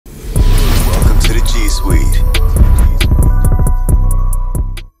Suite.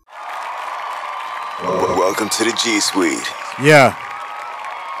 Welcome to the G Suite. Yeah,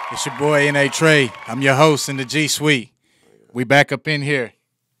 it's your boy N.A. Trey. I'm your host in the G Suite. We back up in here.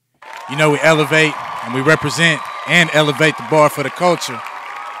 You know, we elevate and we represent and elevate the bar for the culture.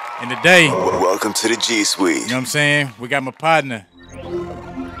 And today, welcome to the G Suite. You know what I'm saying? We got my partner,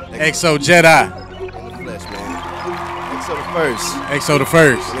 XO Jedi. In the flesh, man. XO the first. XO the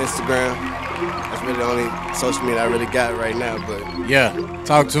first. On Instagram. That's really the only social media I really got right now, but yeah,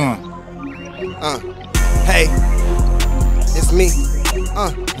 talk to him. Hey, it's me.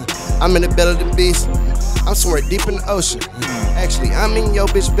 I'm in the belly of the beast. I'm somewhere deep in the ocean. Actually, I'm in your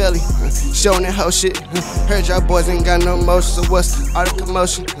bitch belly. Showing that whole shit. Heard y'all boys ain't got no motion, so what's all the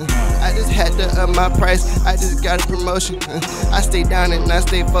commotion? I just had to up my price. I just got a promotion. I stay down and I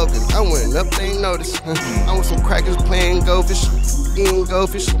stay focused. I went up, they ain't noticed. I'm with some crackers playing goldfish, eating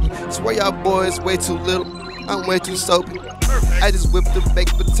goldfish. Swear y'all boys way too little. I'm way too soapy. I just whipped the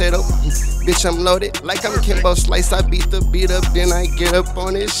baked potato. Bitch, I'm loaded like I'm Kimbo Slice. I beat the beat up, then I get up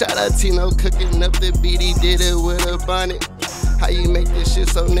on it. Shout out Tino cooking up the beat. He did it with a bonnet. How you make this shit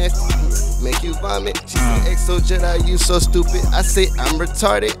so nasty? Make you vomit. She said, XO Jedi, you so stupid. I say I'm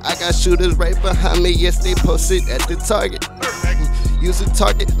retarded. I got shooters right behind me. Yes, they posted at the Target. Use a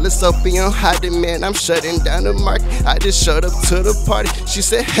target, let's up be on high demand. I'm shutting down the market. I just showed up to the party. She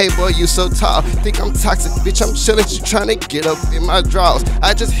said, hey boy, you so tall. Think I'm toxic, bitch, I'm chillin'. She tryna get up in my drawers.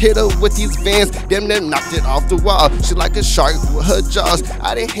 I just hit her with these Vans, damn near knocked it off the wall. She like a shark with her jaws.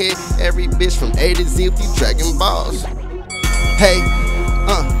 I done hit every bitch from A to Z with these Dragon Balls. Hey,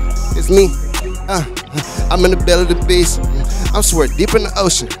 it's me. I'm in the belly of the beast. I'm swear deep in the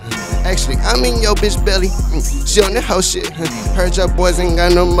ocean. Actually, I'm in your bitch belly. She on that whole shit. Heard y'all boys ain't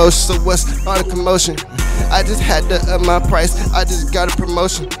got no motion, so what's all the commotion? I just had to up my price. I just got a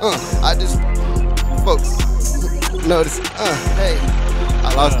promotion. I just, folks, notice. Hey,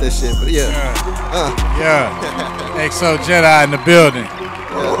 I lost that shit, but yeah. Yeah. XO Jedi in the building.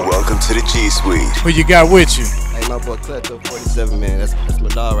 Welcome to the G Suite. Who you got with you? Hey, my boy Cleto 47, man. That's my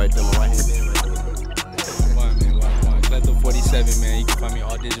dog right there, my right hand man right there. Cleto 47, man. You can find me on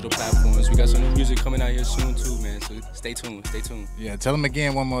all digital platforms. We got some new music coming out here soon too, man. So stay tuned, stay tuned. Yeah, tell him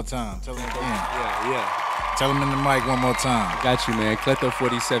again one more time. Tell him again. Yeah. Tell him in the mic one more time. Got you, man. Cleto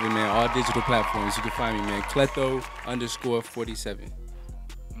 47, man. All digital platforms. You can find me, man. Cleto_47.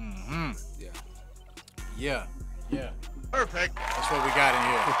 Yeah. Perfect. That's what we got in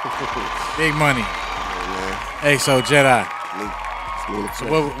here. Big money. XO Jedi.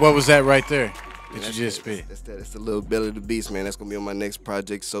 So what was that right there that you just spit? That's the little belly of the beast, man. That's gonna be on my next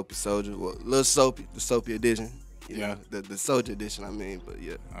project, Soapy Soldier. Well, Lil Soapy, the Soapy edition. You know, the Soldier edition, I mean. But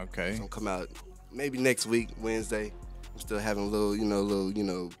yeah. Okay. It's gonna come out maybe next week, Wednesday. I'm still having a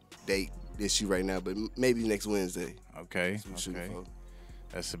little date issue right now, but maybe next Wednesday. Okay.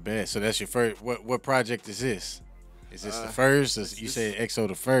 That's the best. So that's your first. What project is this? Is this the first? You said XO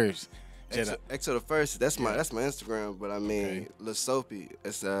the first. XO the first. That's my Instagram. But I mean, Lil Soapy.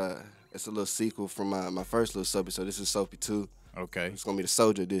 It's a little sequel from my first Lil Soapy. So this is Soapy 2. Okay. It's gonna be the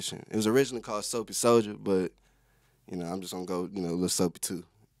Soldier edition. It was originally called Soapy Soldier, but I'm just gonna go Lil Soapy 2.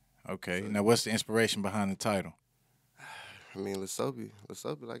 Okay. So, now what's the inspiration behind the title? I mean, Lil Soapy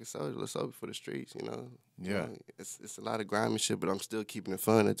like a soldier. Lil Soapy for the streets. Yeah. It's a lot of grimy shit, but I'm still keeping it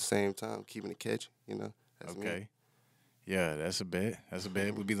fun at the same time, keeping it catchy. That's okay. Me. Yeah, that's a bet.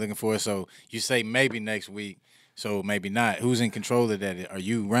 We'll be looking for it. So you say maybe next week, so maybe not. Who's in control of that? Are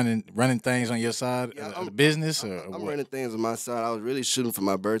you running things on your side of the business? I'm running things on my side. I was really shooting for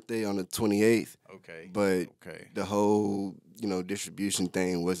my birthday on the 28th. Okay. But the whole, distribution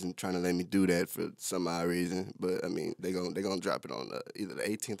thing wasn't trying to let me do that for some odd reason. But I mean, they're gonna drop it on either the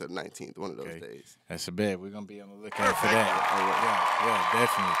 18th or the 19th, one of those days. That's a bet. We're gonna be on the lookout for that. Yeah,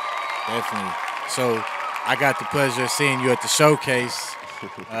 definitely. So I got the pleasure of seeing you at the showcase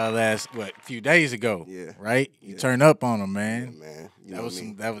last few days ago. Yeah. Right? You turned up on them, man. Yeah,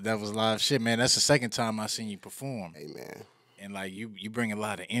 man. That was live shit, man. That's the second time I seen you perform. Hey, man. And like you bring a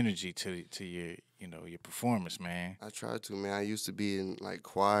lot of energy to your your performance, man. I try to, man. I used to be in like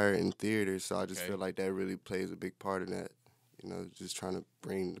choir and theater, so I just feel like that really plays a big part of that. Just trying to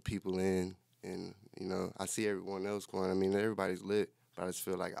bring the people in, and I see everyone else going. I mean, everybody's lit, but I just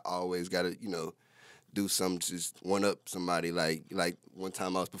feel like I always gotta do something to just one up somebody. Like one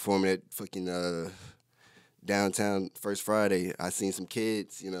time I was performing at fucking downtown First Friday. I seen some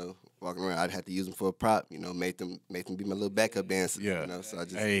kids, walking around. I'd have to use them for a prop, you know, make them be my little backup dancer. Yeah. You know, so I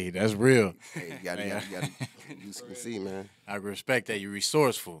just Hey, that's real. hey, you gotta use and see, man. I respect that. You're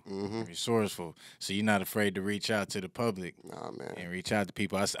resourceful. Mm-hmm. Resourceful. So you're not afraid to reach out to the public. Nah, man. And reach out to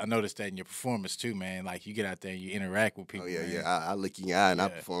people. I noticed that in your performance too, man. Like you get out there and you interact with people. Oh yeah, man. yeah. I look in your eye and I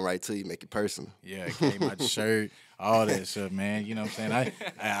perform right to you, make it personal. Yeah, it came out the shirt, all that stuff, man. You know what I'm saying?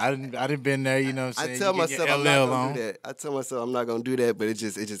 I didn't been there. You know what I'm saying? I tell You get your myself I'm not LL gonna on. do that. I tell myself I'm not gonna do that, but it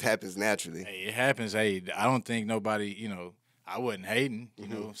just happens naturally. Hey, it happens. Hey, I don't think nobody. You know, I wasn't hating. You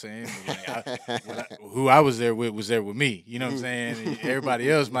know what I'm saying? Like, who I was there with me. You know what I'm saying? Everybody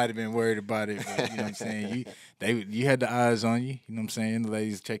else might have been worried about it, but you know what I'm saying? You had the eyes on you. You know what I'm saying? The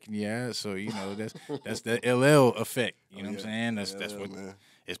ladies checking your ass, so you know that's the LL effect. You know what I'm saying? That's what man.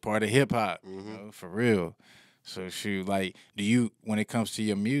 it's part of hip hop. You know, for real. So shoot, like, when it comes to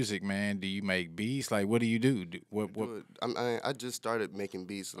your music, man, do you make beats? Like, what do you do? What? I just started making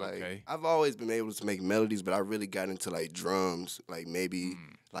beats. Like, Okay. I've always been able to make melodies, but I really got into like drums. Like maybe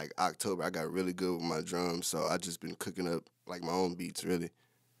like October, I got really good with my drums. So I just been cooking up like my own beats, really.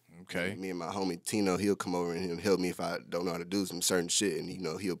 Okay. Like, me and my homie Tino, he'll come over and he'll help me if I don't know how to do some certain shit, and you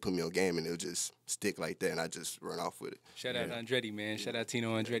know he'll put me on game and it'll just stick like that, and I just run off with it. Shout out Andretti, man. Shout out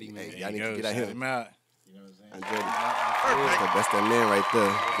Tino Andretti, man. Hey, y'all need There to you get go. at Shout him. out. You know what I'm saying? That's that man right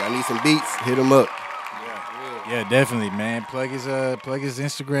there. Y'all need some beats, hit him up. Yeah, definitely, man. Plug his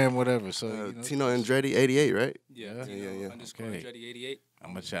Instagram, whatever. So you know, Tino Andretti 88, right? Yeah, Tino yeah. underscore Okay. Andretti 88.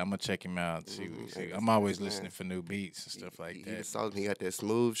 I'm gonna check him out. See, Hey, I'm always man. listening for new beats and stuff like He that. just saw he got that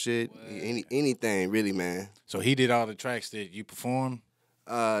smooth shit. Anything really, man. So he did all the tracks that you perform.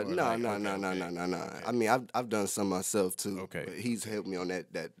 No. okay. I mean, I've done some myself too. Okay. But he's helped me on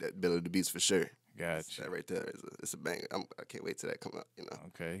that bill of the beats for sure. Gotcha. That right there it's a banger. I can't wait till that come out. You know.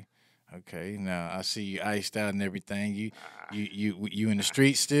 Okay. Now I see you iced out and everything. You in the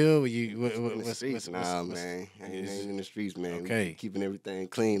streets still? In the streets, man. I ain't in the streets, man. Okay. We keeping everything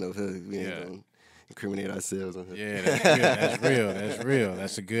clean over here. We ain't gonna incriminate ourselves on here. Yeah, that's good. That's real. That's real.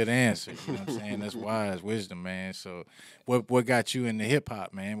 That's a good answer. You know what I'm saying? That's wise wisdom, man. So, what got you into hip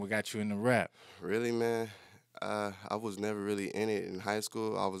hop, man? What got you into rap? Really, man. I was never really in it in high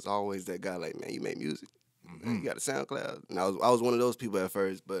school. I was always that guy, like, man, you make music. Man, you got a SoundCloud. And I was one of those people at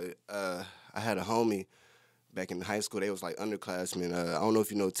first, but I had a homie back in high school. They was like underclassmen. I don't know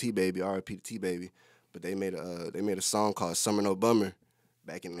if you know T Baby, R.I.P. to T Baby, but they made a song called "Summer No Bummer"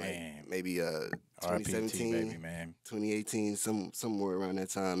 back in like maybe 2017, baby, man. 2018, somewhere around that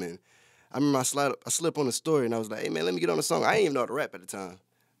time. And I remember I slipped on the story and I was like, hey man, let me get on the song. I didn't even know how to rap at the time.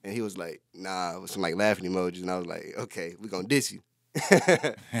 And he was like, nah, with some like laughing emojis, and I was like, okay, we gonna diss you.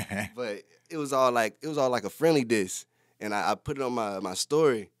 But it was all like a friendly diss, and I put it on my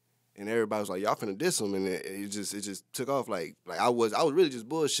story, and everybody was like, y'all finna diss him, and it just took off like I was really just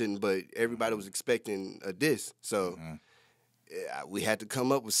bullshitting, but everybody was expecting a diss, so we had to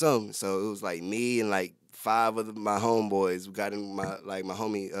come up with something. So it was like me and like 5 of my homeboys. We got in my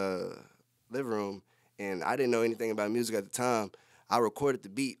homie living room, and I didn't know anything about music at the time. I recorded the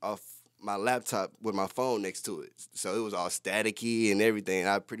beat off my laptop with my phone next to it. So it was all staticky and everything.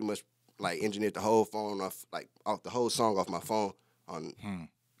 I pretty much like engineered the whole phone off the whole song off my phone on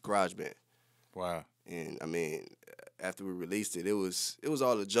GarageBand. Wow. And I mean, after we released it, it was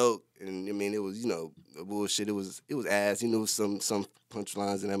all a joke. And I mean, it was, you know, bullshit. It was ass. You know, some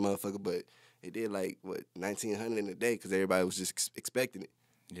punchlines in that motherfucker, but it did like 1,900 in a day because everybody was just expecting it.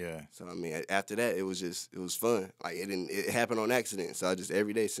 Yeah. So I mean, after that, it was fun. Like it happened on accident. So I just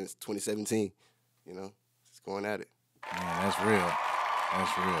every day since 2017, you know, just going at it. Man, that's real.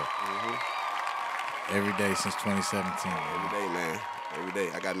 That's real. Every day since 2017. Every day, man. Every day.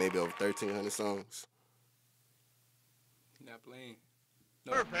 I got maybe over 1,300 songs. Not playing.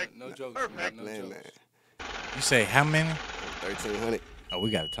 No jokes. Perfect. No jokes. Man. You say how many? 1,300. Oh, we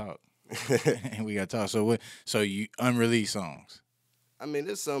gotta talk. We gotta talk. So you unreleased songs. I mean,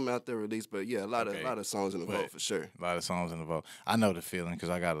 there's some out there released, but yeah, a lot of songs in the vault for sure. A lot of songs in the vault. I know the feeling because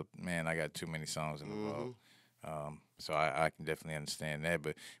I got too many songs in the vault. So I can definitely understand that.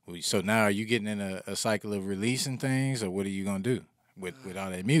 But so now, are you getting in a cycle of releasing things, or what are you gonna do with all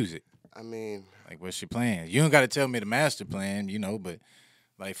that music? I mean, like, what's your plan? You don't got to tell me the master plan, you know, but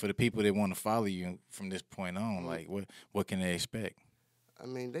like for the people that want to follow you from this point on, like what can they expect? I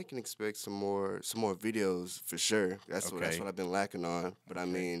mean, they can expect some more videos for sure. That's what I've been lacking on. But I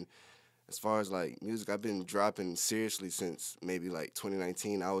mean, as far as like music, I've been dropping seriously since maybe like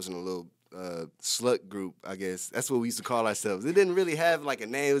 2019. I was in a little slut group, I guess. That's what we used to call ourselves. It didn't really have like a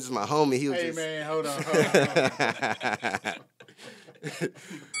name. It was just my homie. He was man, hold on.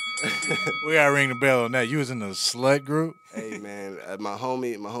 We gotta ring the bell on that. You was in the slut group? Hey Hey man, my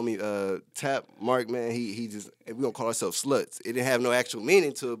homie, Tap Mark, man, he just we gonna call ourselves sluts. It didn't have no actual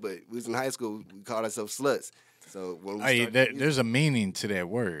meaning to it, but we was in high school, we called ourselves sluts. So when we started there's a meaning to that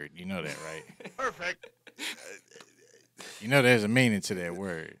word. You know that, right? Perfect. You know there's a meaning to that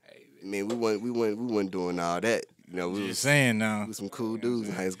word. I mean, we weren't doing all that. You know, we You're was saying now. we was some cool dudes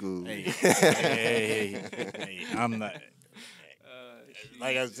in high school. Hey, I'm not.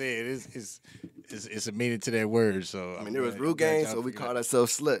 Like I said, it's a meaning to that word. So I mean, there was root gang, so we called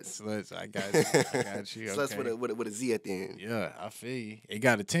ourselves sluts. Sluts. I got you. Sluts Okay. with a Z at the end. Yeah, I feel you. It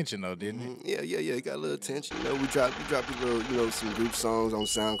got attention though, didn't it? Yeah. It got a little attention. You know, we dropped a little, some group songs on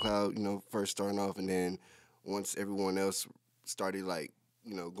SoundCloud. First starting off, and then once everyone else started like,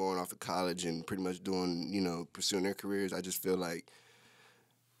 going off to college and pretty much doing, pursuing their careers, I just feel like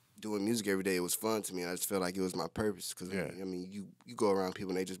doing music every day, it was fun to me. I just felt like it was my purpose because, I mean, you go around people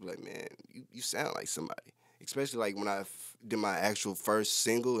and they just be like, man, you sound like somebody. Especially like when I did my actual first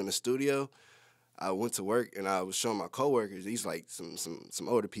single in the studio, I went to work and I was showing my coworkers, these like some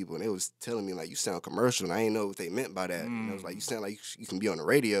older people, and they was telling me like, you sound commercial, and I didn't know what they meant by that. And I was like, you sound like you can be on the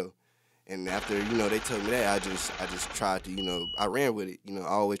radio. And after, they told me that, I just tried to, I ran with it. I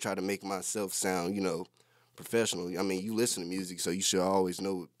always try to make myself sound, professional. I mean, you listen to music, so you should always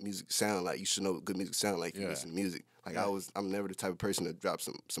know what music sound like. You should know what good music sound like if you listen to music. Like I'm never the type of person to drop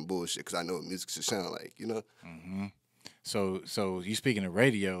some bullshit because I know what music should sound like, Mm-hmm. So you speaking of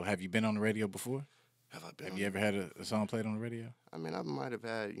radio, have you been on the radio before? Have I been? Have you ever had a song played on the radio? I mean, I might have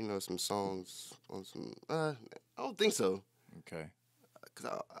had, some songs on some. I don't think so. Okay.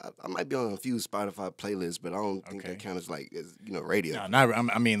 Because I might be on a few Spotify playlists, but I don't think that counts as radio. No,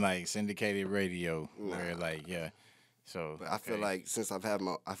 not. I mean like syndicated radio, where like So, but I feel like since I've had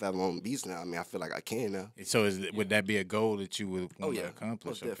my own beats now, I mean, I feel like I can now. So would that be a goal that you would want to Most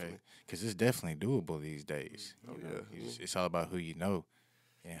accomplish? definitely. Because it's definitely doable these days. Yeah. It's all about who you know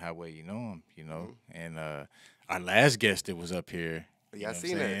and how well you know them. And our last guest that was up here. Yeah, I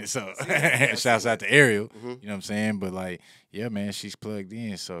seen that. So shouts out to Ariel. You know what I'm saying? But like, yeah, man, she's plugged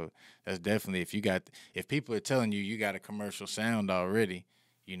in. So that's definitely if people are telling you got a commercial sound already,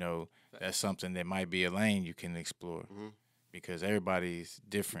 that's something that might be a lane you can explore. Because everybody's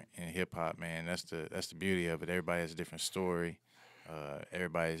different in hip hop, man. That's the beauty of it. Everybody has a different story.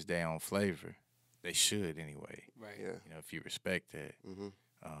 Everybody has their own flavor. They should anyway. Right. Yeah. If you respect that.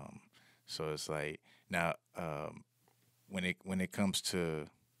 So it's like now. When it comes to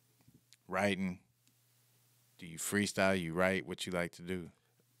writing, do you freestyle? You write? What you like to do?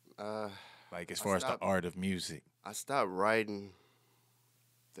 Like as far as the art of music. I stopped writing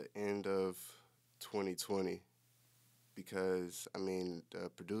the end of 2020 because I mean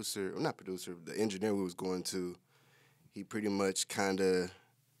the engineer we was going to, he pretty much kind of,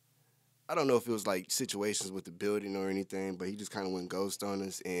 I don't know if it was like situations with the building or anything, but he just kind of went ghost on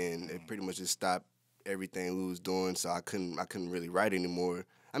us, and it pretty much just stopped everything we was doing, so I couldn't really write anymore.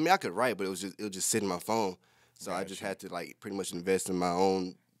 I mean, I could write, but it would just sit in my phone. So I just had to like pretty much invest in my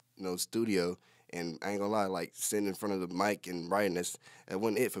own, studio. And I ain't gonna lie, like sitting in front of the mic and writing, that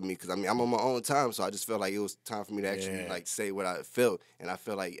wasn't it for me. Because I mean, I'm on my own time, so I just felt like it was time for me to actually like say what I felt. And I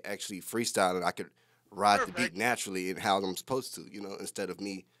felt like actually freestyling, I could ride the beat naturally and how I'm supposed to, instead of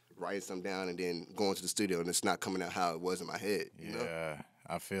me writing something down and then going to the studio and it's not coming out how it was in my head. You know?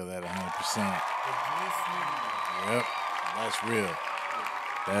 I feel that 100%. Yep, that's real.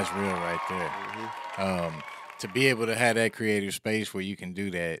 That's real right there. To be able to have that creative space where you can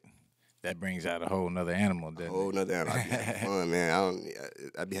do that brings out a whole nother animal, doesn't it? A whole nother animal. I be having fun, man.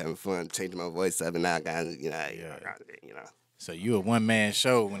 I be having fun changing my voice up and now, guys, So you a one-man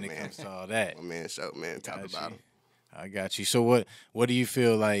show when it comes to all that. One-man show, man. Top to bottom. I got you. So what do you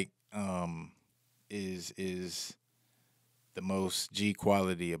feel like is the most G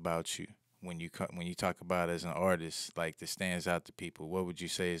quality about you when you talk about as an artist, like that stands out to people? What would you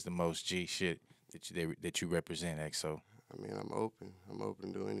say is the most G shit that you represent, XO? I mean, I'm open. I'm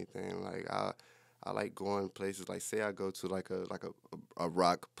open to do anything. Like I like going places. Like say I go to like a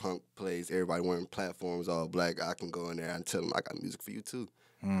rock punk place. Everybody wearing platforms all black. I can go in there and tell them I got music for you too.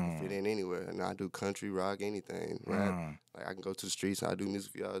 Fit in anywhere. And I do country, rock, anything. Rap. Like I can go to the streets and I do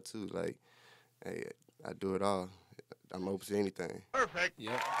music for y'all too. Like, hey, I do it all. I'm open to anything. Perfect.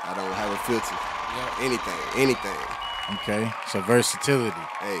 Yep. I don't have a filter. Yep. Anything. Okay, so versatility.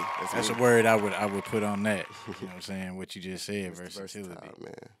 Hey, that's a word I would put on that. You know what I'm saying? What you just said, versatility. Versatile,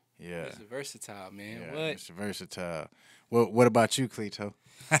 man. Yeah. Mr. Versatile, man. Yeah, What? Mr. Versatile. Well, what about you, Cleto?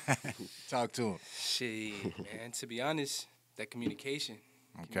 Talk to him. Shit, man. To be honest, that communication.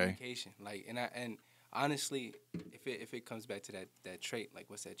 Okay. Communication. Like, and honestly, if it comes back to that trait, like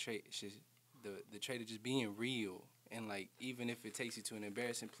what's that trait? It's just the trait of just being real And like, even if it takes you to an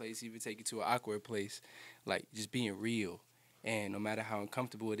embarrassing place, even take you to an awkward place, like just being real. And no matter how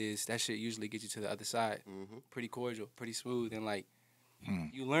uncomfortable it is, that shit usually gets you to the other side. Pretty cordial, pretty smooth, and like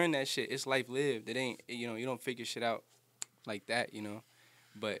you learn that shit. It's life lived. It ain't, you know, you don't figure shit out like that, you know.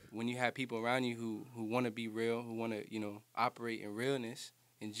 But when you have people around you who want to be real, who want to, you know, operate in realness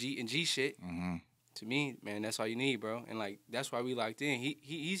and G shit, to me, man, that's all you need, bro. And like that's why we locked in.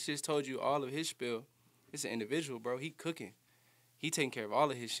 He's just told you all of his spiel. It's an individual, bro. He cooking. He taking care of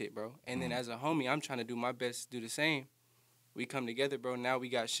all of his shit, bro. And then as a homie, I'm trying to do my best to do the same. We come together, bro. Now we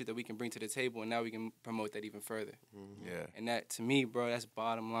got shit that we can bring to the table, and now we can promote that even further. Yeah. And that, to me, bro, that's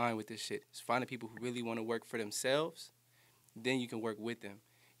bottom line with this shit. It's finding people who really want to work for themselves. Then you can work with them.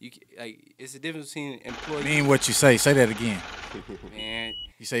 Like, it's the difference between employees. Mean what you say. Say that again. Man.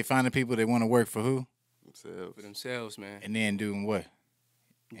 You say finding people that want to work for who? For themselves, man. And then doing what?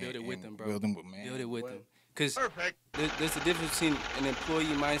 Build it with them, bro. Build them with, man. Build it with them. Because there's a difference between an employee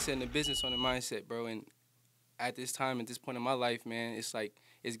mindset and a business owner mindset, bro. And at this time, at this point in my life, man, it's like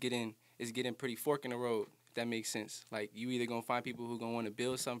it's getting pretty fork in the road, if that makes sense. Like, you either going to find people who going to want to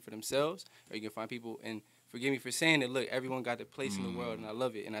build something for themselves, or you can find people, and forgive me for saying it, look, everyone got their place in the world, and I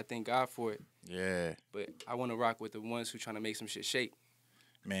love it, and I thank God for it. Yeah. But I want to rock with the ones who trying to make some shit shake.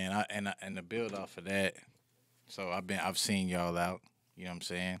 Man, and to build off of that, so I've seen y'all out, you know what I'm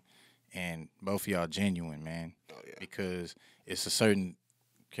saying? And both of y'all genuine, man. Oh, yeah. Because it's a certain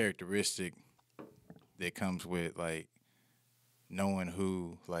characteristic that comes with, like, knowing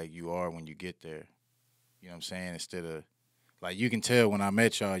who, like, you are when you get there. You know what I'm saying? Instead of, like, you can tell when I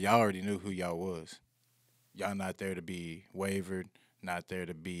met y'all already knew who y'all was. Y'all not there to be wavered, not there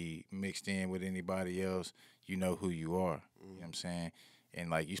to be mixed in with anybody else. You know who you are. You know what I'm saying? And,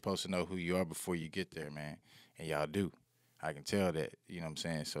 like, you're supposed to know who you are before you get there, man. And y'all do. I can tell that. You know what I'm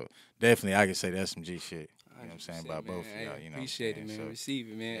saying? So, definitely, I can say that's some G shit. You know what I'm saying? About both of y'all. You know appreciate it, man. So, receive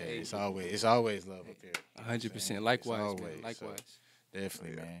it, man. yeah, Hey. it's always love up here. 100%. Likewise, man. Likewise. So,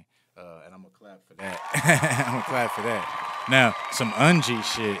 definitely, man. And I'm going to clap for that. I'm going to clap for that. Now, some un-G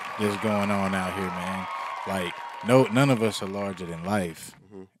shit that's going on out here, man. Like, none of us are larger than life.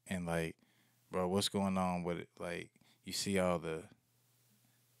 And, like, bro, what's going on with it? Like, you see all the...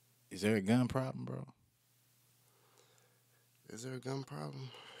 Is there a gun problem, bro? Is there a gun problem?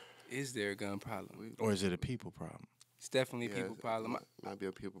 Is there a gun problem? Or is it a people problem? It's definitely a people problem. Might be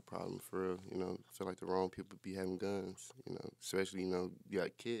a people problem for real. You know, I feel like the wrong people be having guns. You know, especially, you know, you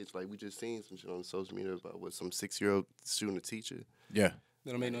got kids. Like, we just seen some shit on social media about what, some 6-year-old shooting a teacher. Yeah.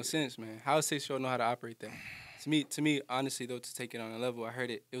 That don't make no sense, man. How a 6-year-old know how to operate that? To me, honestly though, to take it on a level, I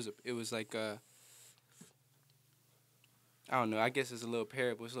heard it. It was like I don't know. I guess it's a little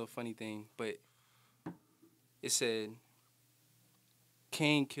parable. It's a little funny thing, but it said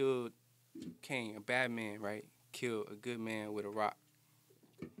Cain killed Cain, a bad man, right? Killed a good man with a rock.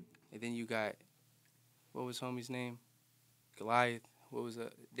 And then you got, what was homie's name? Goliath. What was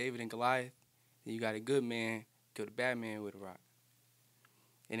David and Goliath? Then you got a good man killed a bad man with a rock.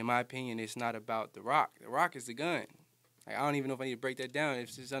 And in my opinion, it's not about the rock. The rock is the gun. Like, I don't even know if I need to break that down.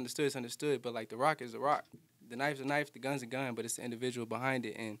 If it's understood, it's understood. But, like, the rock is the rock. The knife's a knife, the gun's a gun, but it's the individual behind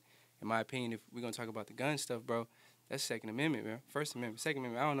it. And in my opinion, if we're going to talk about the gun stuff, bro, that's Second Amendment, bro. First Amendment. Second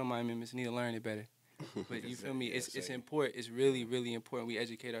Amendment, I don't know my amendments. I need to learn it better. But you feel me? It's important. It's really, really important we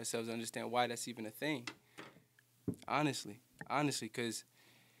educate ourselves and understand why that's even a thing. Honestly, because,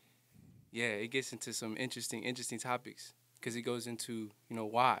 yeah, it gets into some interesting topics. Because it goes into, you know,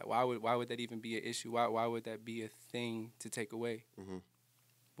 why would that even be an issue? Why would that be a thing to take away?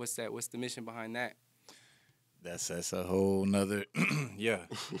 What's the mission behind that? That's a whole nother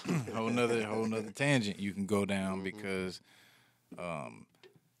whole nother tangent you can go down because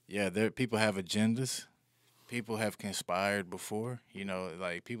people have agendas. People have conspired before. You know,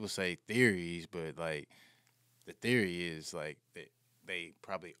 like, people say theories, but, like, the theory is, like, they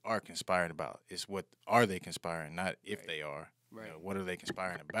probably are conspiring about. It's what are they conspiring, not if they are. Right. You know, what are they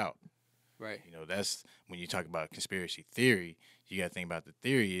conspiring about? Right. You know, that's when you talk about conspiracy theory, you got to think about the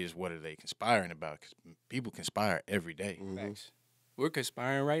theory is what are they conspiring about? Because people conspire every day. Facts. We're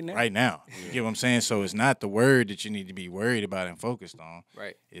conspiring right now. Right now. You get what I'm saying? So it's not the word that you need to be worried about and focused on.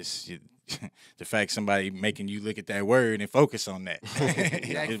 Right. It's the fact somebody making you look at that word and focus on that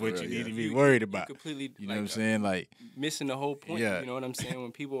Exactly. is what you need to be worried about. You completely, you know what I'm saying? Like, missing the whole point. Yeah. You know what I'm saying?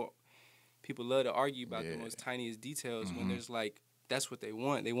 When people love to argue about the most tiniest details, when there's, like, that's what they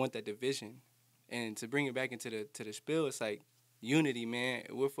want. They want that division. And to bring it back into the spiel, it's like unity, man.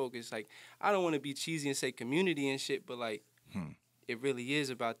 We're focused. Like, I don't want to be cheesy and say community and shit, but, like, it really is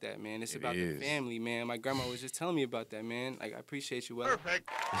about that, man. It's about the family, man. My grandma was just telling me about that, man. Like, I appreciate you. Perfect.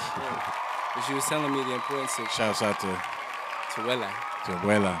 But she was telling me the importance of Shouts out to Tuela.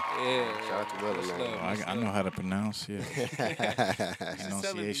 Abuela. Yeah. Shout out to Wella, Much man. love, much I know how to pronounce. Yeah. She's telling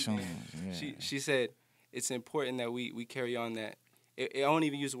me, Pronunciation. man. Yeah. She said it's important that we carry on that. I don't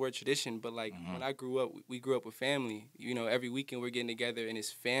even use the word tradition, but like when I grew up, we grew up with family. You know, every weekend we're getting together and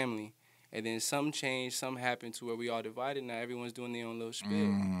it's family. And then some change, some happened to where we all divided. Now everyone's doing their own little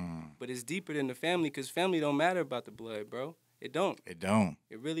spiel. But it's deeper than the family because family don't matter about the blood, bro. It don't. It don't.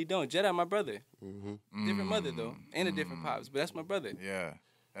 It really don't. Jedi, my brother. Different mother, though. And a different pops, but that's my brother. Yeah.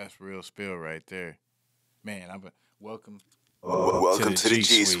 That's real spill right there. Man, welcome. Welcome to the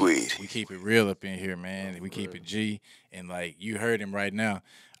G Suite. We keep it real up in here, man. We keep it G. And like you heard him right now.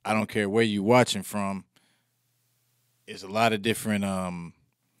 I don't care where you watching from. There's a lot of different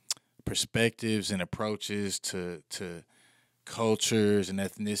perspectives and approaches to cultures and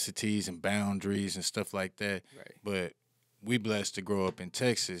ethnicities and boundaries and stuff like that. Right. But we blessed to grow up in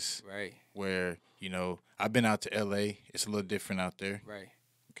Texas, Right. where, you know, I've been out to L.A. It's a little different out there, Right.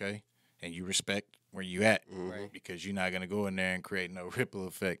 okay? And you respect where you at, Right. because you're not going to go in there and create no ripple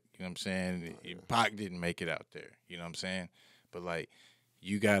effect, you know what I'm saying? Pac didn't make it out there, you know what I'm saying? But, like,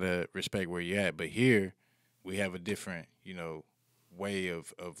 you got to respect where you at. But here, we have a different, you know, way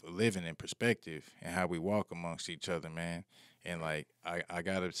of living and perspective and how we walk amongst each other, man. And, like, I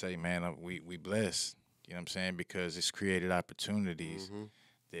got to say, man, we blessed, you know what I'm saying, because it's created opportunities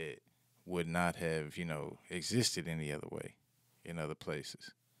that would not have, you know, existed any other way in other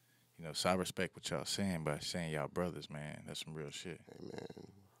places. You know, so I respect what y'all saying by saying y'all brothers, man. That's some real shit. Hey, man.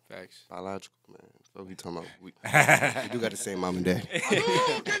 Facts. Biological, man. That's what we talking about. We do got the same mom and dad.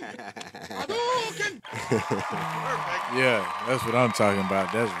 Yeah, that's what I'm talking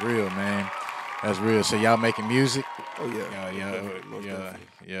about. That's real, man. That's real. So y'all making music? Oh, yeah.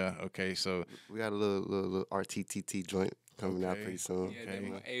 Yeah. Okay, so We got a little RTTT joint coming out Okay. pretty soon.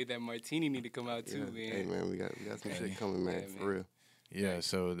 Yeah, that martini need to come out too, man. Hey, man, we got some shit coming, man, Yeah, for man. real. yeah,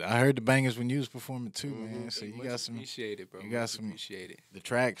 so I heard the bangers when you was performing too, man. So you Much got some appreciated, bro. you got Much some- appreciated. the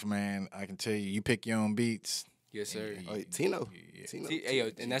tracks, man. I can tell you, you pick your own beats. Yes, sir. Oh, yeah, Tino. Yeah. Tino. Hey,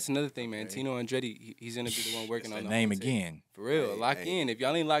 yo, and that's another thing, man. Tino Andretti, he's gonna be the one working That's on the the name whole tape. again. For real, Hey, lock hey. in. If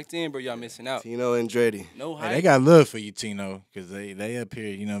y'all ain't locked in, bro, y'all missing out. Tino Andretti. No Hey, hype. they got love for you, Tino, because they up here,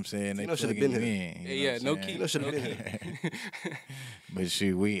 you know what I'm saying? They Tino shoulda plugging been you here. in. Hey, you know yeah, what no I'm key. saying? Tino shoulda no been key. But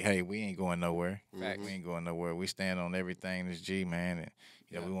shoot, we ain't going nowhere. Facts. We ain't going nowhere. We stand on everything that's G, man, and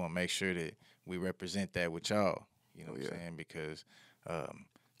Yeah. we want to make sure that we represent that with y'all. You know what I'm saying? Because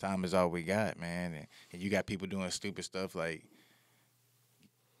time is all we got, man, and you got people doing stupid stuff like.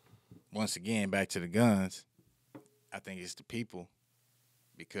 Once again, back to the guns. I think it's the people,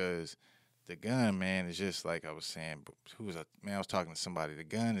 because the gun, man, is just like I was saying. I was talking to somebody. The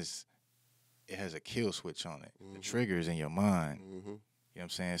gun it has a kill switch on it. The trigger is in your mind. You know what I'm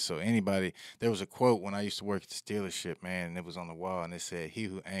saying? So there was a quote when I used to work at the dealership, man, and it was on the wall, and it said, "He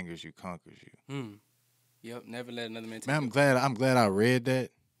who angers you conquers you." Yep, never let another man take Man, your- I'm glad I read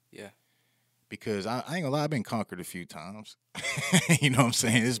that. Yeah. Because I ain't gonna lie, I've been conquered a few times. You know what I'm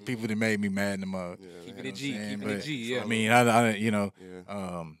saying? There's people that made me mad in the mug. Keeping it G, keeping it G, yeah. I mean, I you know,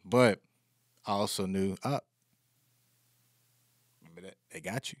 Yeah. but I also knew, remember that they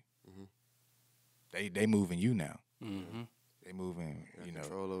got you. They moving you now. Mm-hmm. They moving, you know,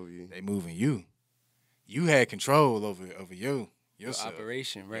 Control over you. they moving you. You had control over yourself,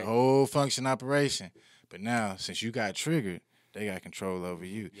 Operation, right? the whole function operation. But now, since you got triggered, they got control over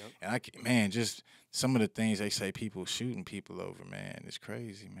you. Yep. And man, just some of the things they say people shooting people over, man, it's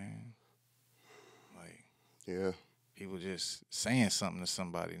crazy, man. Like, Yeah. people just saying something to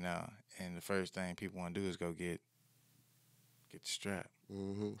somebody now, and the first thing people want to do is go get the strap.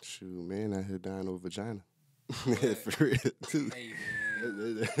 Shoot, man, out here dying over vagina. For real, too. Hey,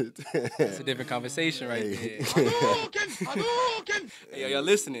 man. That's a different conversation right there. Hey, y'all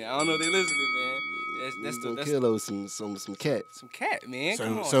listening? I don't know if they listening, man. That's kill those some cat. some cat, man.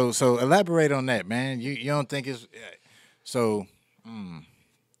 Come on. So elaborate on that, man. You don't think it's so?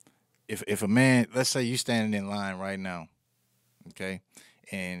 If a man, let's say you standing in line right now, okay,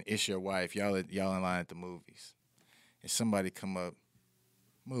 and it's your wife, y'all in line at the movies, and somebody come up,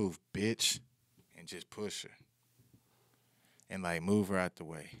 move, bitch, and just push her, and like move her out the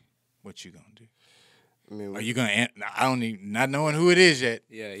way. What you gonna do? I mean, Are you gonna? I don't even not knowing who it is yet.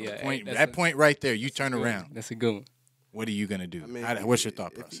 Yeah, from yeah. the point, Hey, that point right there, you turn around. That's a good one. What are you gonna do? I mean, What's your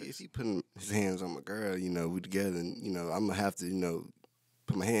thought if process? he putting his hands on my girl, you know, we together, and you know, I'm gonna have to, you know,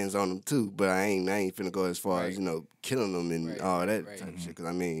 put my hands on him too. But I ain't finna go as far as, you know, killing them and Right, all that right. type of shit. Cause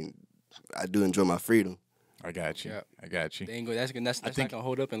I mean, I do enjoy my freedom. I got you. Yep. I got you. They ain't go. That's think- not gonna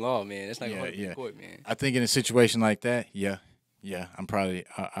hold up in law, man. That's not gonna hold up yeah. in court, man. I think in a situation like that, yeah, Yeah,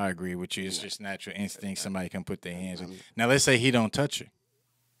 I agree with you. It's just natural instinct. Somebody can put their hands on. Now, let's say he don't touch her.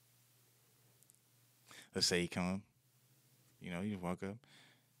 Let's say he come, you walk up.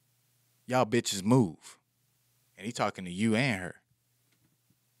 Y'all bitches move. And he talking to you and her.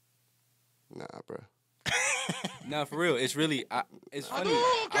 Nah, bro. Nah, for real. It's really, it's funny.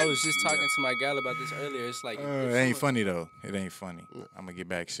 I was just talking to my gal about this earlier. It's like. It ain't funny, though. It ain't funny. I'm going to get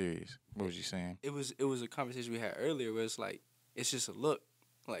back serious. What was you saying? It was a conversation we had earlier where it's like, it's just a look.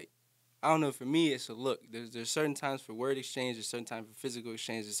 Like, I don't know. For me, it's a look. There's certain times for word exchange. There's certain time for physical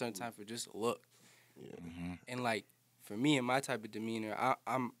exchange. There's certain time for just a look. Yeah. Mm-hmm. And like for me and my type of demeanor,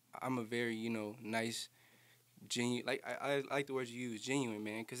 I'm a very nice, genuine. Like I like the words you use, genuine,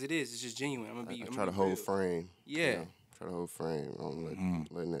 man, because it is. It's just genuine. I'm gonna be. I try to hold frame. Yeah. Try to hold frame. I don't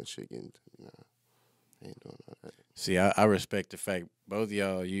letting that shit get into me. Nah, I ain't doing all that. See, I respect the fact both of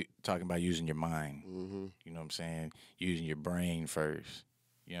y'all you talking about using your mind. Mm-hmm. You know what I'm saying? Using your brain first.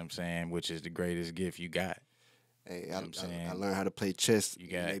 You know what I'm saying? Which is the greatest gift you got. Hey, you know I learned how to play chess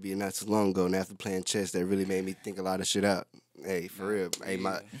maybe not too long ago, and after playing chess, that really made me think a lot of shit out. Hey, for real.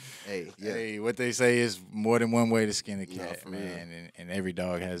 Hey, what they say is more than one way to skin a cat, man, and every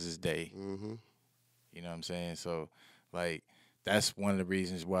dog has his day. Mm-hmm. You know what I'm saying? So, like, that's one of the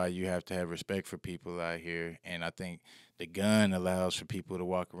reasons why you have to have respect for people out here, and I think the gun allows for people to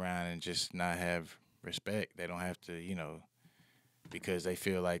walk around and just not have respect. They don't have to, because they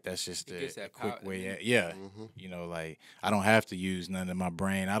feel like that's just a quick way. Yeah, like I don't have to use none of my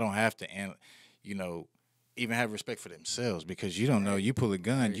brain. I don't have to, even have respect for themselves because you don't know. You pull a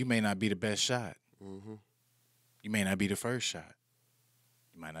gun, you may not be the best shot. Mm-hmm. You may not be the first shot.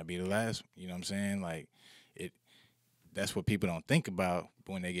 You might not be the last. You know what I'm saying? Like that's what people don't think about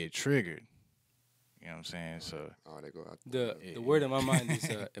when they get triggered. You know what I'm saying? So they go out. The word in my mind is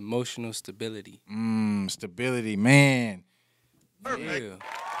emotional stability. Stability, man. Yeah.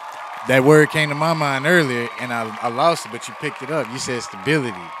 That word came to my mind earlier, and I lost it, but you picked it up. You said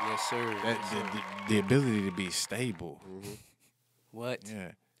stability. Yes, sir. The ability to be stable. Mm-hmm. What?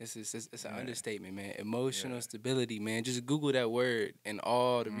 Yeah. It's an understatement, man. Emotional stability, man. Just Google that word and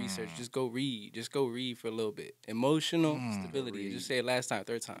all the research. Just go read. Just go read for a little bit. Emotional stability. Just say it last time,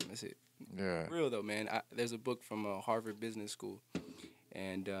 third time. That's it. Yeah. For real, though, man. There's a book from Harvard Business School,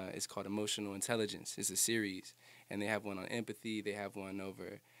 and it's called Emotional Intelligence. It's a series, and they have one on empathy. They have one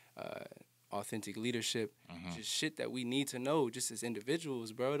over authentic leadership. Just shit that we need to know just as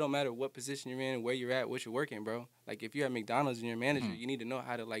individuals, bro. It don't matter what position you're in, where you're at, what you're working, bro. Like, if you're at McDonald's and you're a manager, you need to know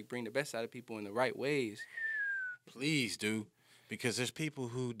how to, like, bring the best out of people in the right ways. Please do. Because there's people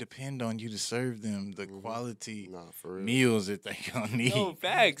who depend on you to serve them the quality meals that they gonna need. No,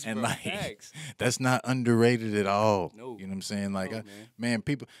 facts, and bro, like, facts. That's not underrated at all. No. You know what I'm saying? Like, man,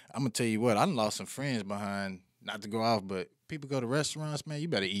 people, I'm gonna tell you what, I done lost some friends behind, not to go off, but people go to restaurants, man, you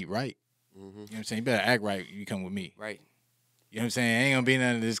better eat right. You know what I'm saying? You better act right. You come with me. Right. You know what I'm saying? Ain't gonna be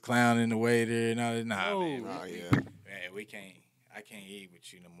none of this clown in the waiter and all that. Nah, man. Man, we can't. I can't eat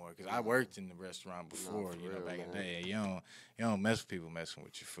with you no more because I worked in the restaurant before. Back in the day. You don't mess with people messing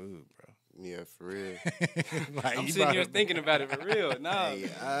with your food, bro. Yeah, for real. Like, I'm sitting here thinking about it for real. Nah.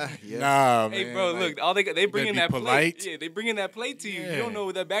 Nah, man. Hey, bro, like, look, they bring in that polite. plate. Yeah, they bring in that plate to you. You don't know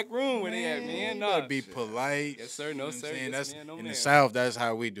that back room where they at, man. Nah. You gotta be polite. Yes, sir. No, sir. Yes, That's, man, no, in man. the South, that's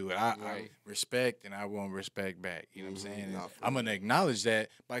how we do it. I respect and I want respect back. You know what I'm saying? I'm gonna acknowledge that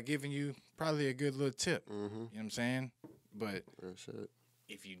by giving you probably a good little tip. You know what I'm saying? But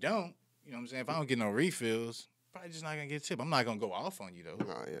if you don't, you know what I'm saying? If I don't get no refills, probably just not gonna get a tip. I'm not gonna go off on you though.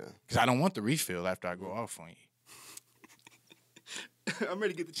 Because I don't want the refill after I go off on you. I'm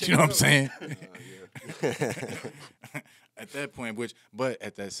ready to get the check. You know what I'm saying? At that point, but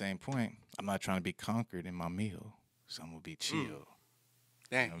at that same point, I'm not trying to be conquered in my meal. So I'm gonna be chill.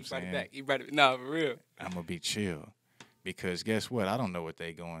 Dang, you know brought it back. You brought it. Nah, for real. I'm gonna be chill. Because guess what? I don't know what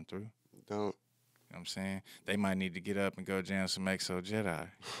they going through. Don't. You know what I'm saying? They might need to get up and go jam some XO Jedi.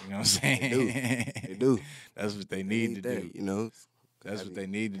 You know what I'm saying? They do. That's what they need to do. You know? That's what they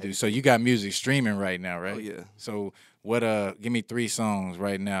need to do. So you got music streaming right now, right? Oh, yeah. So what? Give me 3 songs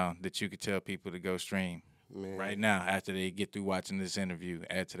right now that you could tell people to go stream. Man. Right now, after they get through watching this interview,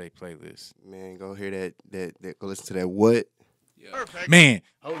 add to their playlist. Man, go hear that. Go listen to that What. Yeah. Perfect. Man,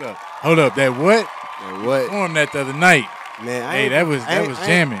 hold up. That What? That What? Performed that the other night. Man, that was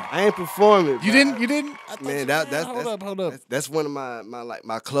jamming. I ain't performing. You didn't? Man, hold up. That's one of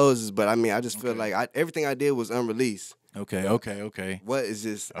my closes. But I mean, I just feel like everything I did was unreleased. Okay. What is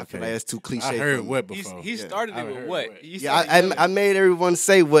this? I feel like that's too cliche. I heard What before. He started it with What? I made everyone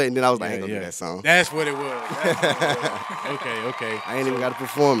say What, and then I was like, I ain't gonna do that song. That's what it was. Okay. I ain't even got to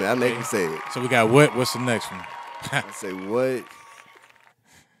perform it. I make him say it. So we got What? What's the next one? I say what?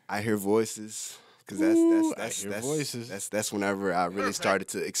 I hear voices. Cause that's whenever I really started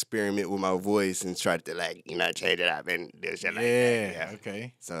to experiment with my voice and tried to change it up and do shit like that. Yeah,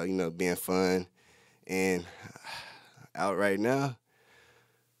 okay. So being fun and out right now.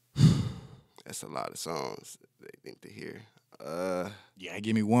 That's a lot of songs they need to hear. Yeah,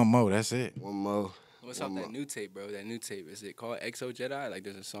 give me one more. That's it. One more. What's up that new tape, bro? That new tape, is it called XO Jedi? Like,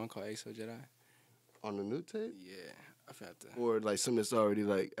 there's a song called XO Jedi. On the new tape? Yeah. I forgot to. Or like something that's already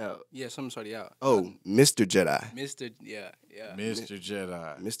out. Yeah, something's already out. Oh, Mr. Jedi. Yeah. Mr.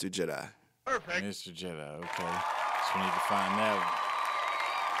 Jedi. Mr. Jedi. Perfect. Mr. Jedi. Okay. So we need to find that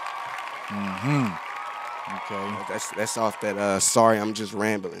one. Okay. That's off that Sorry I'm Just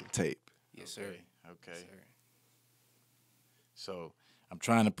Rambling tape. Yes, sir. Okay. Yes, sir. So I'm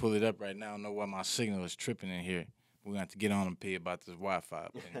trying to pull it up right now. I don't know why my signal is tripping in here. We're going to have to get on and P about this Wi-Fi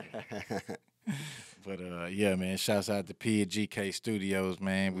up in here. But, yeah, man, shouts out to P at GK Studios,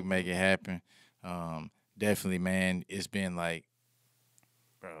 man. We make it happen. Definitely, man, it's been like,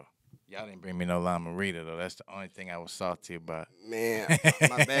 bro, y'all didn't bring me no La Marita, though. That's the only thing I was salty about. Man,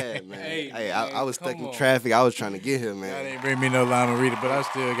 my bad, man. Hey, I was stuck in traffic. I was trying to get here, man. Y'all didn't bring me no La Marita, but I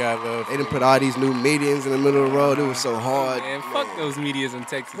still got love. They didn't put all these new medians in the middle of the road. It was so hard. Man, fuck those medias in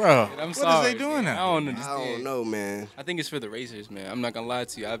Texas. Bro, man. I'm what sorry. is they doing man. now? I don't understand. I don't know, man. I think it's for the racers, man. I'm not going to lie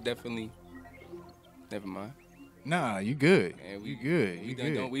to you. I've definitely... Never mind. Nah, you good. Man, you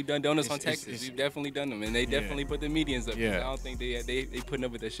good. We've done donuts on Texas. We've definitely done them, and they definitely put the medians up. Yeah. I don't think they putting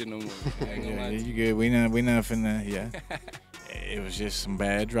up with that shit no more. I ain't gonna lie to you good. We not finna. Yeah. It was just some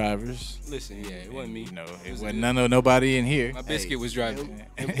bad drivers. Listen, yeah, it wasn't me. You know, it wasn't nobody in here. My biscuit was driving.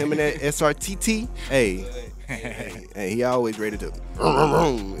 Him and that SRTT. Hey, he always ready to.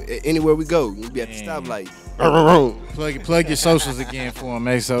 Anywhere we go, we be at the stoplight. Plug your socials again for him,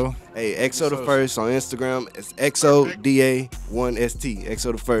 XO. Hey, XO the First on Instagram. It's XODA1ST.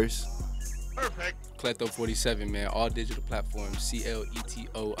 XO the First. Perfect. Kleto47, man. All digital platforms.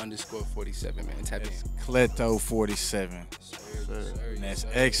 CLETO_47, man. Tap in. Kleto47. And that's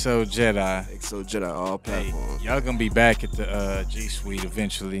XO Jedi. XO Jedi, all platforms. Hey, y'all gonna be back at the G Suite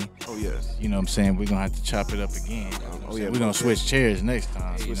eventually. Oh, yes. You know what I'm saying? We're gonna have to chop it up again. We're gonna switch chairs next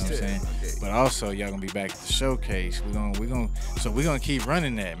time. You know what I'm saying? Okay. But also, y'all gonna be back at the showcase. We're gonna keep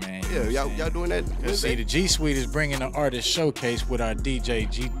running that, man. Yeah, y'all doing that? See, the G Suite is bringing the artist showcase with our DJ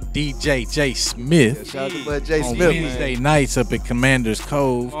J Smith. Yeah, shout out to Bud J on Smith, Wednesday nights up at Commander's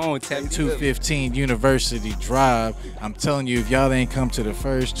Cove, 215 University Drive. I'm telling you, if y'all ain't come to the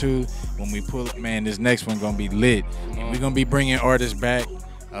first two, when we pull up, man, this next one gonna be lit. And we're gonna be bringing artists back,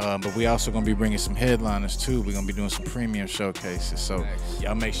 but we also gonna be bringing some headliners too. We're gonna be doing some premium showcases. So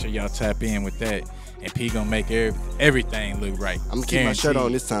y'all make sure y'all tap in with that. And P gonna make everything look right. I'm gonna keep my shirt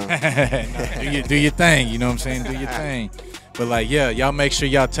on this time. do your thing, you know what I'm saying? Do your thing. But like, yeah, y'all make sure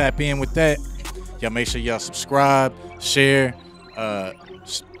y'all tap in with that. Y'all make sure y'all subscribe, share,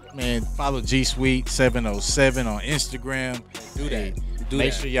 man, follow G Suite 707 on Instagram. Do that.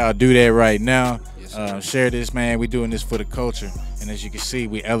 Make sure y'all do that right now. Yes, share this, man. We doing this for the culture. And as you can see,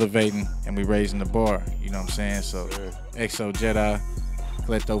 we elevating and we raising the bar. You know what I'm saying? So, XO Jedi,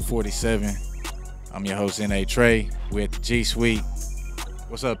 Kleto47. I'm your host, N.A. Trey. We at the G Suite.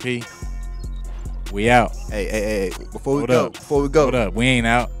 What's up, P? We out. Hey. Before we go. Hold up. We ain't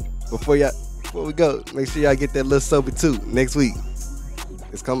out. Before we go, make sure y'all get that Lil Soapy 2 next week.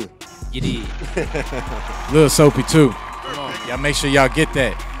 It's coming. You did. Lil Soapy 2. Come on. Y'all make sure y'all get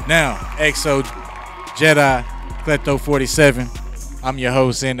that. Now, XO Jedi, Kleto47. I'm your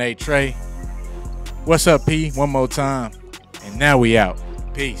host, N.A. Trey. What's up, P? One more time. And now we out.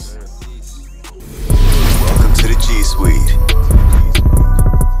 Peace. Welcome to the G Suite.